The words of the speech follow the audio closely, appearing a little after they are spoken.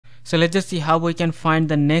So let's just see how we can find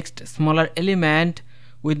the next smaller element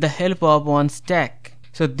with the help of one stack.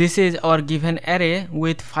 So this is our given array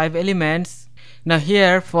with 5 elements. Now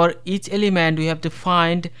here for each element we have to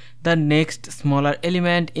find the next smaller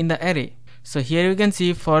element in the array. So here you can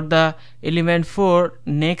see for the element 4,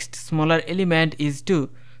 next smaller element is 2.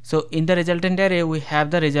 So in the resultant array we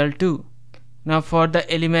have the result 2. Now for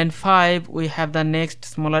the element 5 we have the next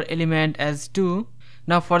smaller element as 2.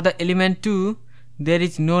 Now for the element 2 there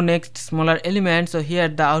is no next smaller element, so here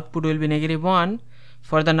the output will be -1.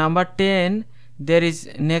 For the number 10 there is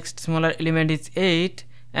next smaller element is 8,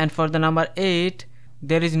 and for the number 8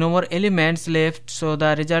 there is no more elements left, so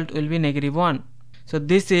the result will be -1. So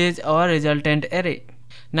this is our resultant array.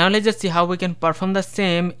 Now let's just see how we can perform the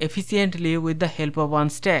same efficiently with the help of one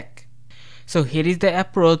stack. So here is the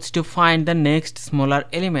approach to find the next smaller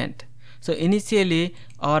element. So initially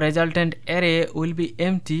our resultant array will be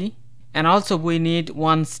empty, and also we need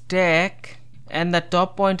one stack, and the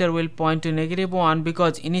top pointer will point to -1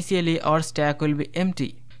 because initially our stack will be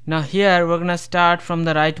empty. Now here we're gonna start from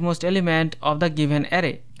the rightmost element of the given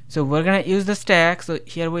array. So we're gonna use the stack. So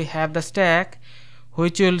here we have the stack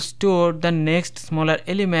which will store the next smaller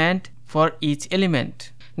element for each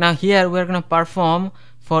element. Now here we're gonna perform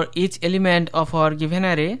for each element of our given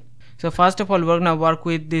array. So first of all we're gonna work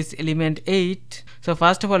with this element 8. So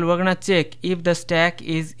first of all we're gonna check if the stack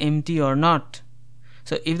is empty or not.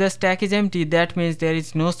 So if the stack is empty, that means there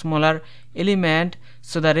is no smaller element,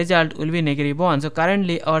 so the result will be -1. So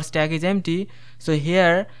currently our stack is empty, so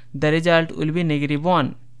here the result will be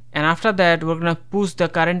 -1. And after that we're gonna push the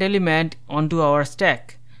current element onto our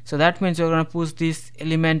stack. So that means we're gonna push this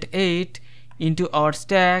element 8 into our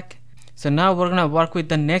stack. So now we're gonna work with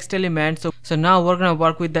the next element. So now we're gonna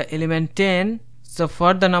work with the element 10. So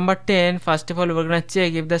for the number 10, first of all we're gonna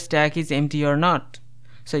check if the stack is empty or not.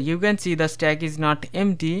 So you can see the stack is not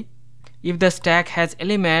empty. If the stack has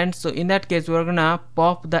elements, so in that case we're gonna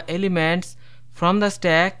pop the elements from the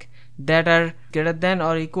stack that are greater than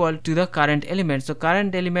or equal to the current element. So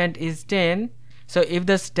current element is 10. So if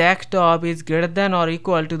the stack top is greater than or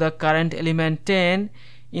equal to the current element 10,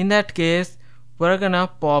 in that case we're gonna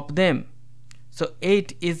pop them. So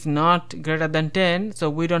 8 is not greater than 10, so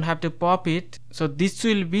we don't have to pop it. So this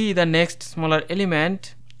will be the next smaller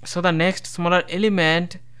element. So the next smaller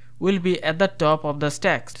element will be at the top of the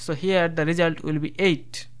stack. So here the result will be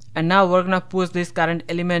 8. And now we're gonna push this current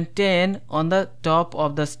element 10 on the top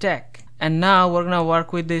of the stack. And now we're gonna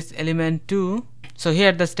work with this element 2. So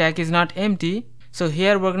here the stack is not empty. So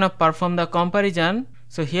here we're gonna perform the comparison.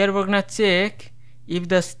 So here we're gonna check if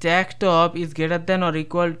the stack top is greater than or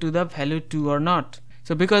equal to the value 2 or not.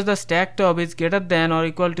 So because the stack top is greater than or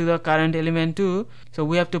equal to the current element 2, so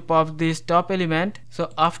we have to pop this top element. So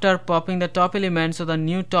after popping the top element, so the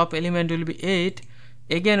new top element will be 8.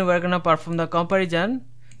 Again we're gonna perform the comparison.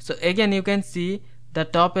 So again you can see the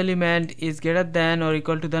top element is greater than or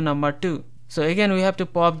equal to the number 2. So again we have to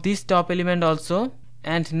pop this top element also,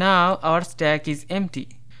 and now our stack is empty.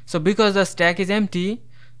 So because the stack is empty,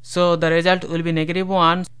 so the result will be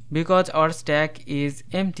 -1 because our stack is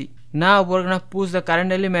empty. Now we're gonna push the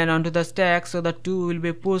current element onto the stack, so the 2 will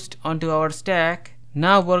be pushed onto our stack.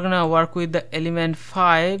 Now we're gonna work with the element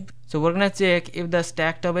 5. So we're gonna check if the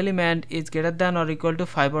stack top element is greater than or equal to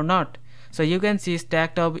 5 or not. So you can see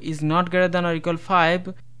stack top is not greater than or equal to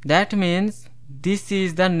 5. That means this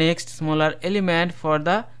is the next smaller element for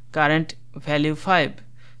the current value 5.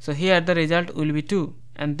 So here the result will be 2.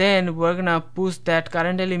 And then we're gonna push that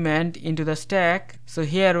current element into the stack. So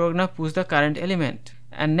here we're gonna push the current element.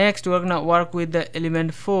 And next we're gonna work with the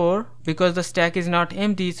element 4. Because the stack is not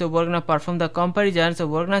empty, so we're gonna perform the comparison. So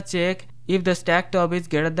we're gonna check if the stack top is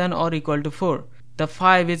greater than or equal to 4. The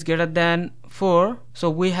 5 is greater than 4, so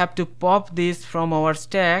we have to pop this from our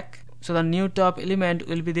stack. So the new top element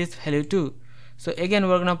will be this value 2. So again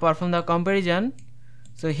we're gonna perform the comparison.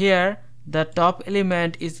 So here the top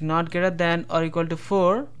element is not greater than or equal to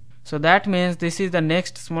 4. So that means this is the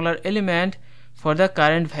next smaller element for the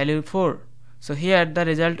current value 4. So here the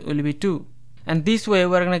result will be 2. And this way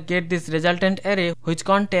we're gonna get this resultant array which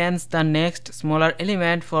contains the next smaller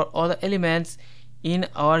element for all the elements in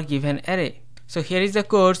our given array. So here is the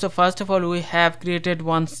code. So first of all we have created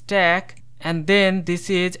one stack, and then this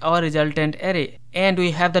is our resultant array, and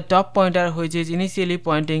we have the top pointer which is initially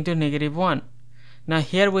pointing to -1. Now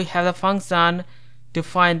here we have the function to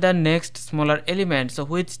find the next smaller element, so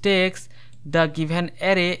which takes the given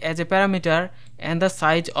array as a parameter and the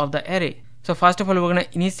size of the array. So first of all we're going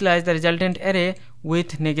to initialize the resultant array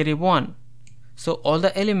with -1. So all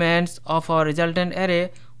the elements of our resultant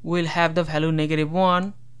array will have the value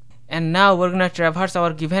 -1. And now we're going to traverse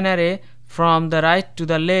our given array from the right to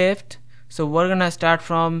the left. So we're gonna start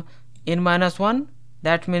from n-1,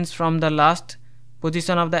 that means from the last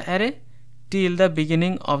position of the array till the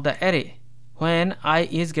beginning of the array when I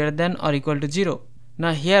is greater than or equal to 0.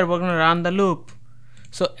 Now here we're gonna run the loop.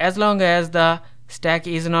 So as long as the stack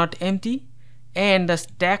is not empty and the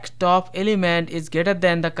stack top element is greater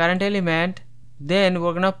than the current element, then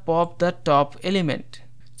we're gonna pop the top element.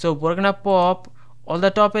 So we're gonna pop all the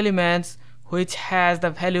top elements which has the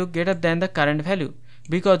value greater than the current value,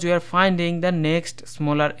 because we are finding the next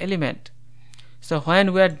smaller element. So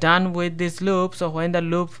when we are done with this loop, so when the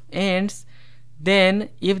loop ends, then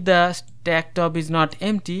if the stack top is not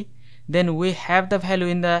empty, then we have the value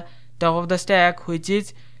in the top of the stack which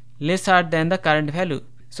is lesser than the current value.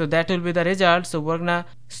 So that will be the result. So we're gonna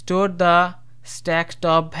store the stack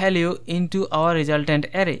top value into our resultant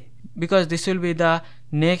array, because this will be the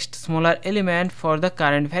next smaller element for the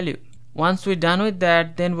current value. Once we're done with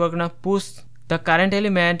that, then we're gonna push the current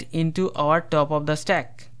element into our top of the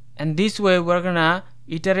stack, and this way we're gonna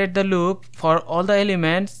iterate the loop for all the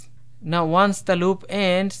elements. Now once the loop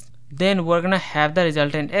ends, then we're gonna have the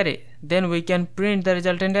resultant array, then we can print the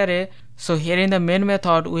resultant array. So here in the main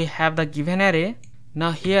method we have the given array.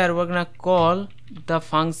 Now here we're gonna call the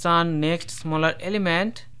function next smaller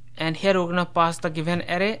element, and here we're gonna pass the given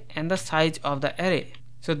array and the size of the array.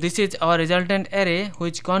 So this is our resultant array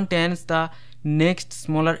which contains the next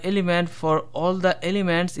smaller element for all the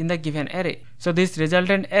elements in the given array. So this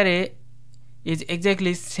resultant array is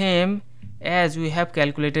exactly same as we have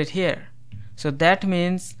calculated here. So that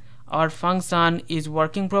means our function is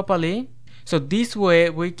working properly. So this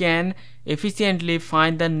way we can efficiently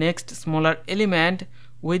find the next smaller element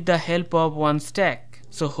with the help of one stack.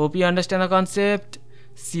 So hope you understand the concept.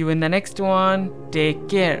 See you in the next one. Take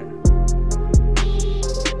care.